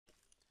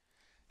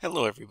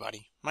Hello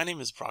everybody, my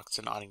name is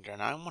Broxton Ottinger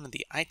and I'm one of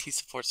the IT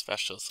support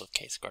specialists of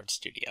CaseGuard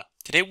Studio.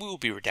 Today we will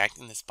be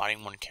redacting this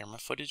body-worn camera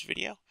footage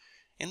video.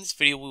 In this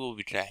video we will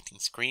be redacting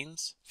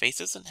screens,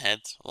 faces and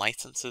heads,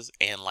 licenses,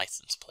 and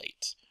license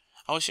plates.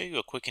 I will show you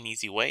a quick and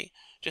easy way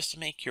just to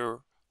make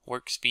your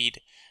work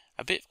speed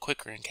a bit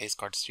quicker in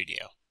CaseGuard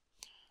Studio.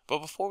 But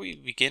before we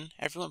begin,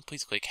 everyone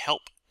please click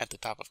Help at the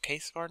top of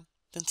CaseGuard,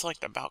 then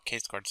select About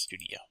CaseGuard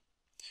Studio.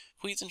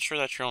 Please ensure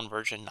that you're on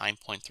version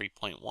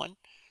 9.3.1.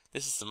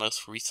 This is the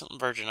most recent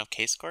version of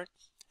CaseGuard,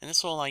 and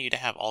this will allow you to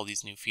have all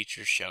these new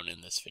features shown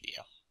in this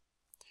video.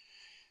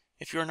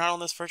 If you are not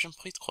on this version,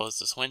 please close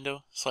this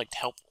window, select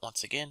Help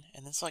once again,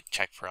 and then select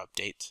Check for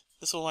Updates.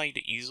 This will allow you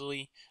to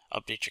easily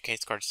update your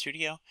CaseGuard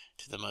Studio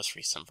to the most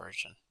recent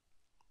version.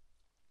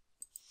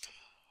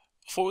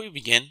 Before we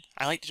begin,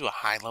 I like to do a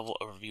high-level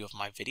overview of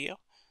my video,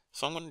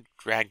 so I'm going to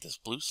drag this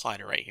blue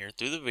slider right here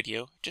through the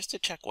video just to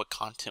check what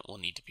content will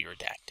need to be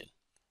redacted.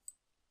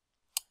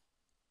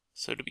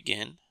 So to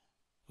begin,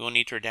 we will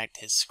need to redact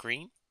his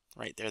screen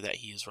right there that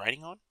he is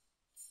writing on.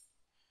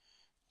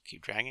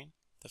 Keep dragging.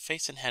 The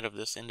face and head of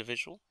this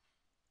individual.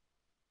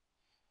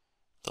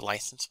 The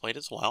license plate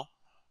as well.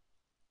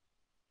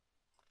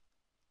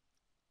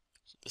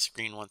 The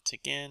screen once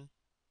again.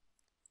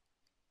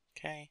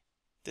 Okay.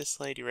 This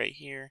lady right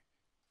here.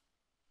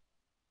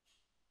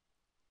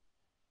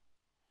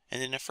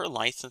 And then if her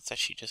license that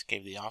she just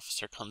gave the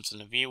officer comes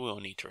into view,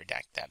 we'll need to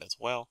redact that as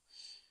well.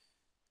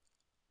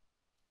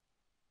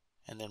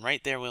 And then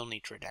right there we'll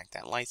need to redact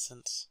that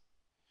license.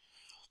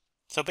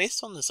 So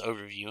based on this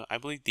overview, I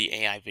believe the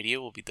AI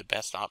video will be the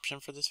best option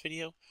for this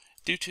video.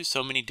 Due to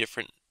so many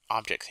different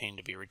objects needing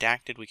to be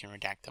redacted, we can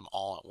redact them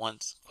all at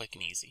once, quick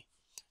and easy.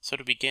 So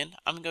to begin,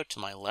 I'm going to go to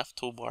my left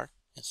toolbar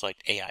and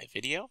select AI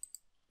video.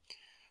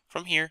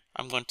 From here,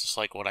 I'm going to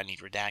select what I need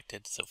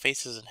redacted, so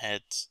faces and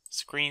heads,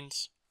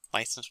 screens,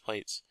 license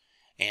plates,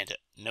 and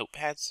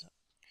notepads,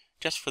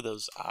 just for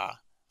those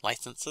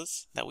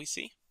licenses that we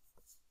see.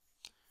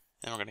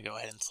 Then we're going to go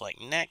ahead and select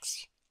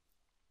Next.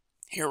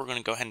 Here we're going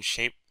to go ahead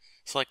and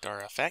select our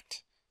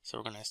effect. So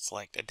we're going to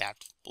select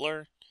Adaptive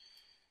Blur.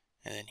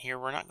 And then here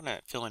we're not going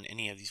to fill in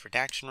any of these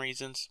redaction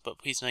reasons, but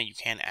please know you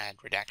can add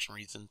redaction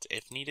reasons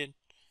if needed.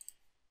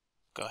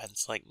 Go ahead and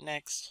select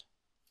Next.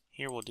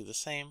 Here we'll do the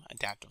same,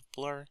 Adaptive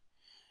Blur.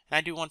 And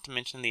I do want to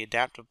mention the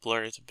Adaptive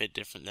Blur is a bit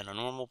different than a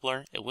normal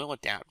blur. It will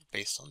adapt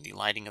based on the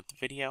lighting of the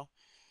video,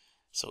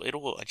 so it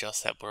will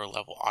adjust that blur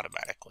level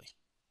automatically.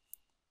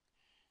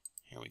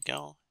 Here we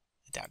go.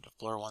 Adaptive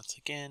Blur once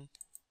again.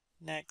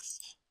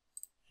 Next.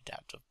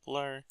 Adaptive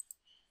Blur.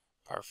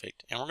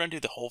 Perfect. And we're going to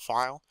do the whole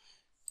file,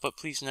 but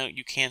please note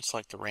you can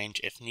select the range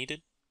if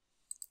needed.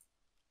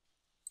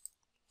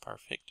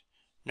 Perfect.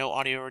 No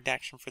audio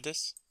redaction for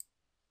this.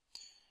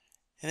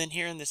 And then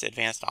here in this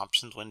advanced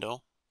options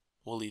window,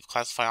 we'll leave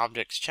classify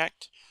objects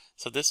checked.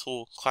 So this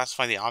will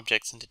classify the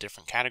objects into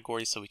different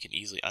categories so we can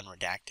easily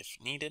unredact if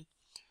needed.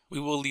 We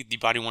will leave the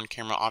body-worn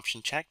camera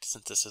option checked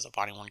since this is a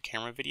body-worn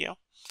camera video.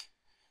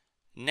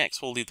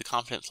 Next, we'll leave the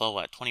confidence level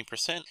at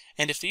 20%.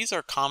 And if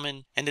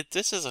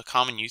this is a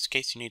common use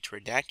case you need to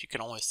redact, you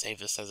can always save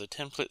this as a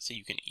template so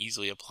you can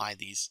easily apply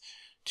these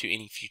to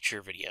any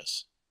future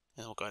videos.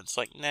 And we'll go ahead and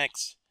select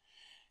Next.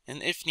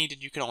 And if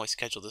needed, you can always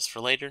schedule this for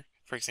later.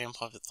 For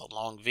example, if it's a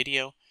long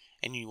video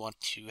and you want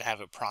to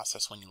have it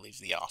processed when you leave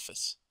the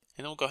office.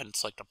 And then we'll go ahead and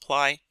select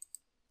Apply.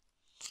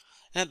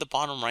 And at the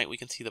bottom right, we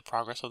can see the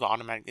progress of the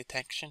automatic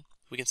detection.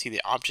 We can see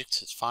the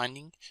objects it's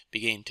finding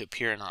beginning to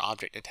appear in our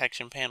object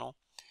detection panel.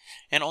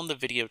 And on the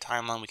video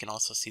timeline, we can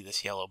also see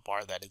this yellow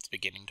bar that it's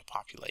beginning to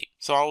populate.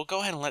 So I will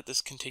go ahead and let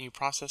this continue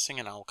processing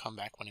and I will come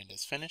back when it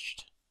is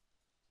finished.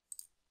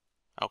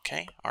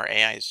 Okay, our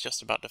AI is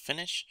just about to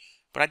finish,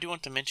 but I do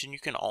want to mention you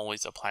can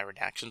always apply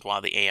redactions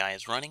while the AI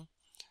is running.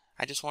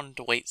 I just wanted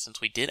to wait since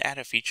we did add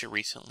a feature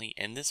recently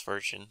in this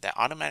version that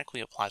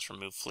automatically applies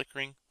remove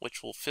flickering,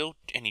 which will fill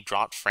any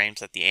dropped frames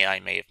that the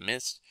AI may have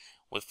missed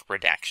with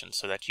redactions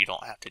so that you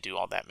don't have to do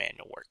all that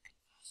manual work.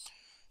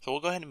 So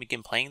we'll go ahead and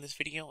begin playing this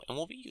video, and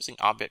we'll be using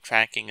object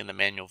tracking in the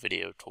manual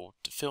video tool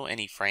to fill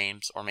any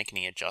frames or make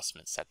any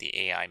adjustments that the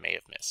AI may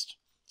have missed.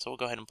 So we'll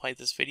go ahead and play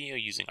this video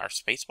using our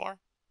spacebar.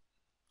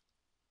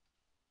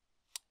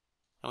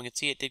 And we can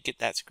see it did get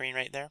that screen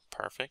right there.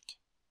 Perfect.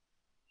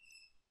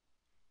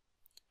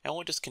 And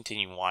we'll just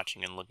continue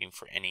watching and looking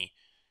for any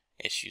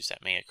issues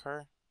that may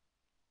occur.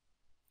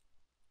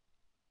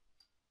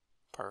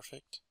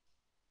 Perfect.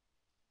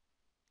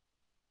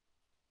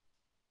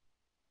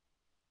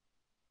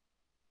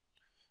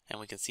 And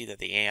we can see that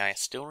the AI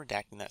is still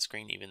redacting that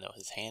screen even though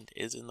his hand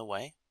is in the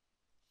way.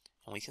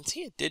 And we can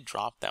see it did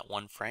drop that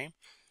one frame.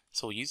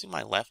 So using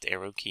my left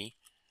arrow key,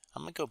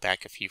 I'm going to go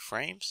back a few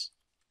frames.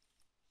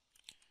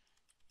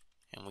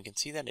 And we can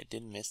see that it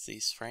did miss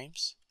these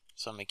frames.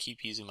 So I'm going to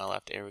keep using my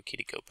left arrow key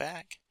to go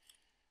back.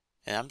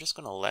 And I'm just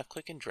going to left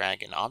click and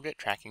drag an object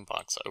tracking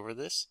box over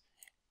this.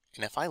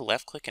 And if I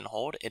left click and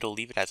hold, it'll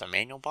leave it as a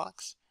manual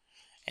box.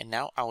 And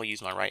now I will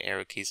use my right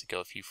arrow keys to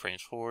go a few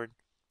frames forward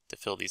to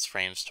fill these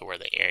frames to where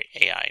the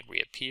AI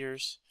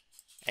reappears.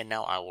 And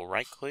now I will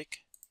right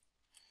click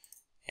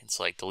and and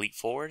select delete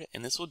forward,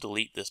 and this will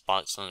delete this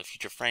box from the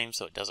future frame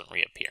so it doesn't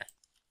reappear.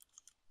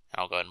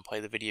 I'll go ahead and play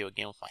the video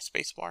again with my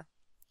spacebar,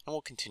 and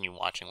we'll continue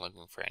watching,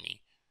 looking for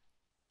any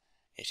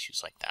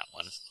issues like that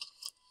one.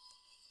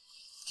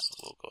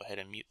 We'll go ahead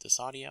and mute this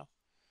audio,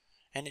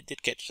 and it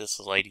did catch this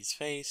lady's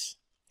face,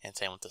 and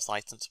same with this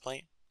license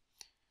plate.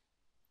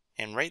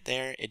 And right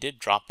there, it did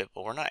drop it,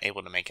 but we're not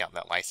able to make out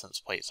that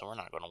license plate, so we're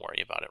not going to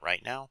worry about it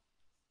right now.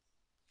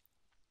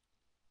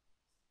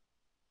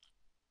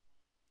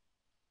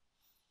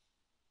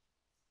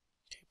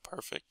 Okay,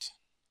 perfect.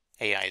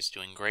 AI is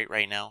doing great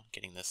right now,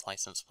 getting this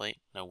license plate.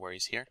 No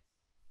worries here.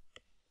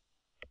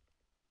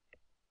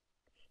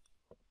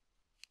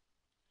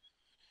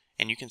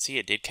 And you can see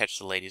it did catch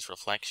the lady's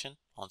reflection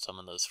on some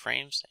of those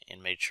frames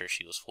and made sure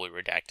she was fully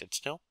redacted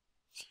still.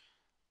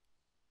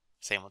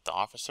 Same with the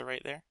officer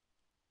right there.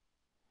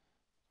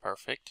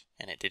 Perfect.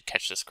 And it did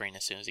catch the screen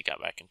as soon as he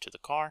got back into the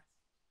car.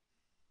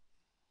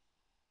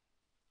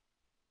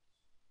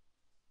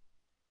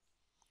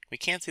 We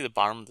can see the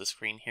bottom of the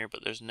screen here,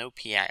 but there's no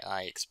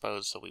PII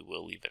exposed, so we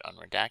will leave it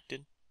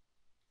unredacted.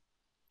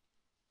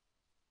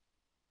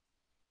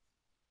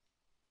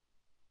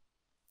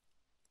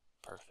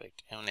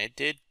 Perfect. And it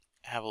did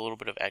have a little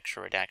bit of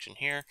extra redaction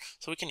here,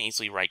 so we can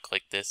easily right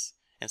click this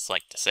and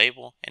select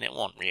disable, and it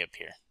won't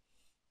reappear.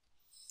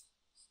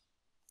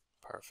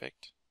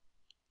 Perfect.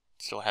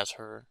 Still has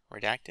her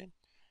redacted,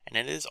 and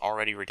it is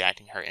already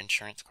redacting her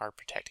insurance card,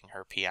 protecting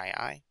her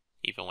PII,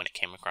 even when it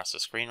came across the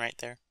screen right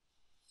there.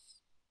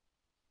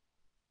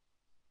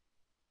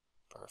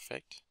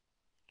 Perfect.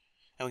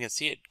 And we can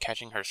see it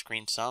catching her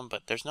screen some,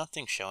 but there's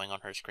nothing showing on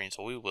her screen,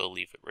 so we will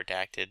leave it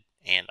redacted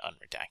and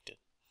unredacted.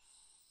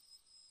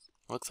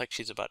 Looks like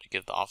she's about to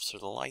give the officer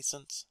the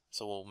license,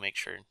 so we'll make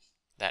sure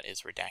that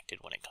is redacted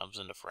when it comes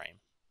into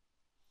frame.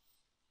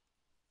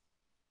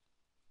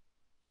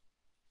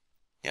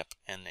 Yep,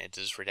 and it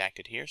is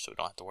redacted here, so we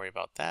don't have to worry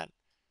about that.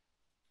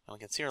 And we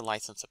can see our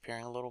license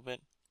appearing a little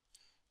bit.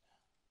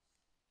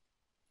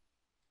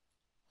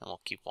 And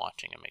we'll keep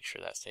watching and make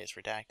sure that stays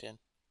redacted.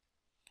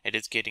 It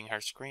is getting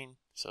her screen,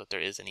 so if there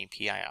is any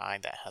PII,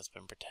 that has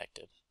been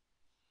protected.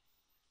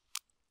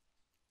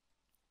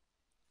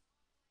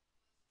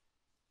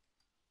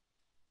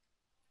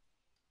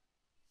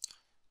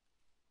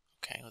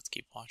 Okay, let's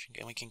keep watching.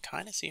 And we can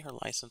kind of see her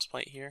license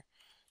plate here.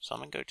 So I'm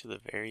going to go to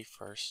the very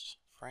first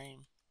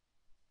frame.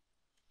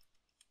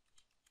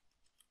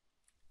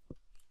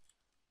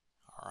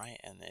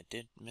 Alright, and it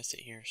did miss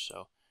it here,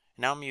 so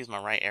now I'm going to use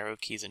my right arrow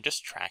keys and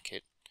just track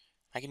it.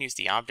 I can use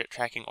the object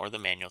tracking or the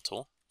manual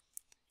tool.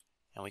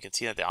 And we can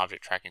see that the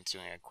object tracking is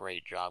doing a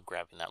great job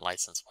grabbing that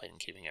license plate and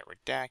keeping it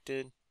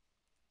redacted.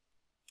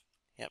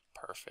 Yep,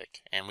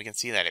 perfect. And we can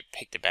see that it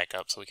picked it back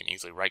up, so we can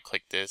easily right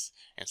click this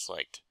and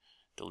select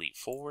delete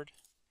forward.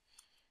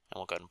 And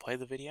we'll go ahead and play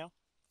the video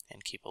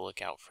and keep a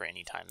lookout for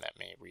any time that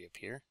may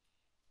reappear.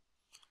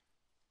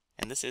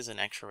 And this is an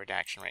extra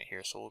redaction right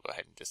here, so we'll go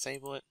ahead and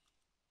disable it.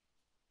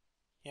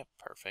 Yep,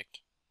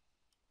 perfect.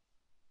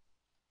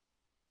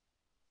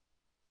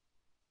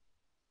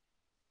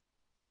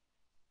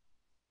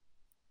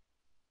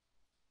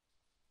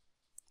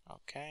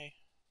 Okay.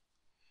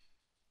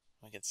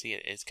 We can see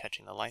it is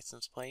catching the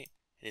license plate.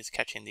 It is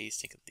catching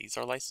these. These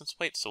are license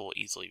plates, so we'll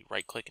easily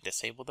right click and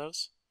disable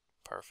those.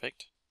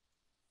 Perfect.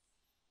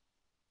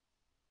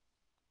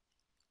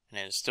 And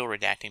it is still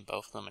redacting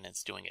both of them, and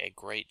it's doing a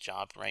great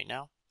job right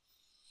now.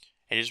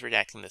 It is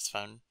redacting this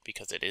phone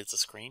because it is a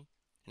screen,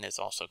 and it's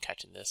also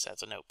catching this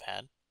as a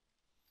notepad.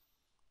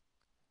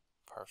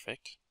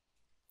 Perfect.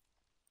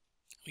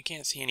 We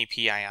can't see any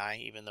PII,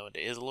 even though it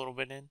is a little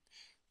bit in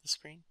the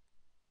screen.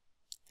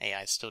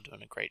 AI is still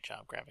doing a great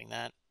job grabbing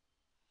that.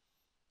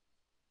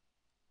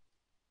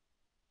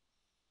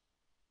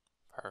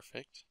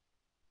 Perfect.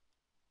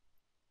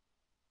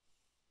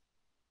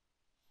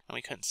 And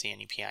we couldn't see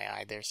any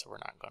PII there, so we're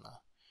not going to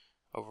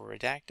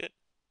over-redact it.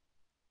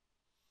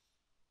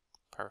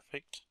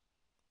 Perfect.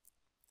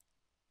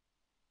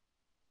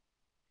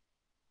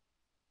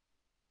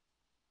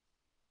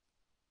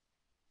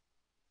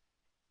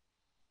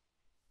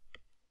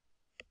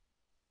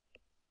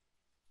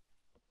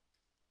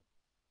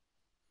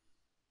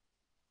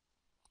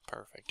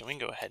 Perfect. And we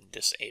can go ahead and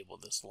disable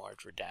this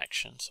large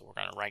redaction. So we're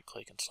going to right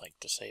click and select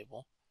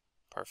disable.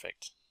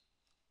 Perfect.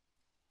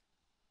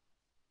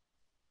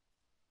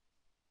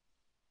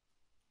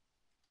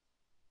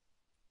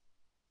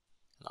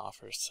 The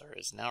officer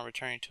is now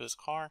returning to his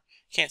car.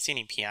 Can't see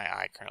any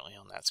PII currently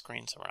on that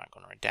screen, so we're not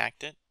going to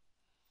redact it.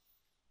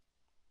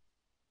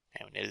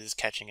 And it is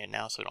catching it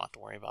now, so we don't have to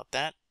worry about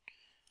that.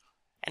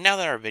 And now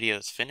that our video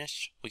is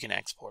finished, we can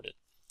export it.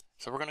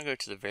 So we're going to go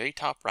to the very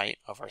top right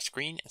of our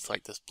screen and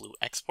select this blue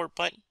export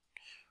button.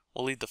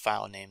 We'll leave the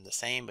file name the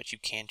same, but you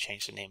can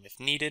change the name if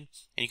needed.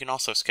 And you can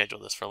also schedule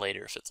this for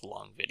later if it's a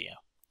long video.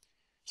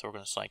 So we're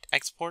going to select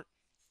export.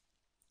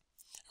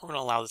 We're going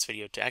to allow this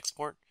video to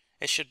export.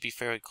 It should be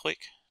fairly quick,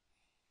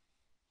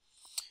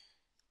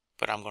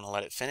 but I'm going to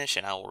let it finish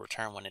and I will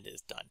return when it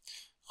is done.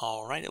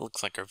 Alright, it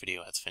looks like our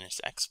video has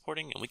finished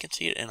exporting, and we can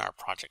see it in our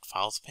project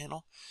files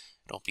panel.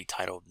 It'll be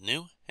titled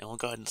New, and we'll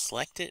go ahead and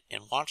select it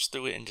and watch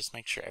through it and just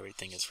make sure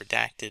everything is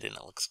redacted and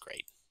it looks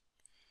great.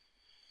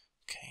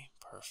 Okay,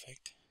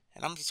 perfect.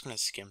 And I'm just going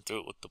to skim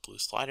through it with the blue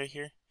slider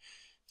here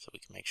so we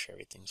can make sure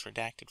everything's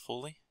redacted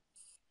fully.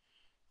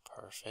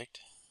 Perfect.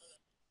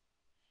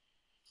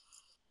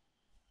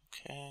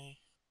 Okay.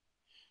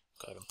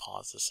 Go ahead and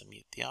pause this and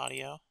mute the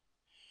audio.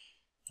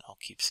 And I'll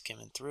keep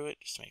skimming through it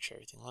just to make sure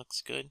everything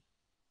looks good.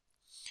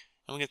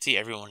 And we can see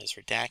everyone is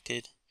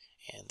redacted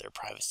and their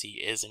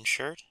privacy is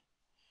ensured.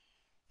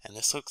 And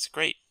this looks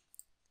great.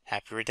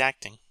 Happy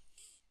redacting.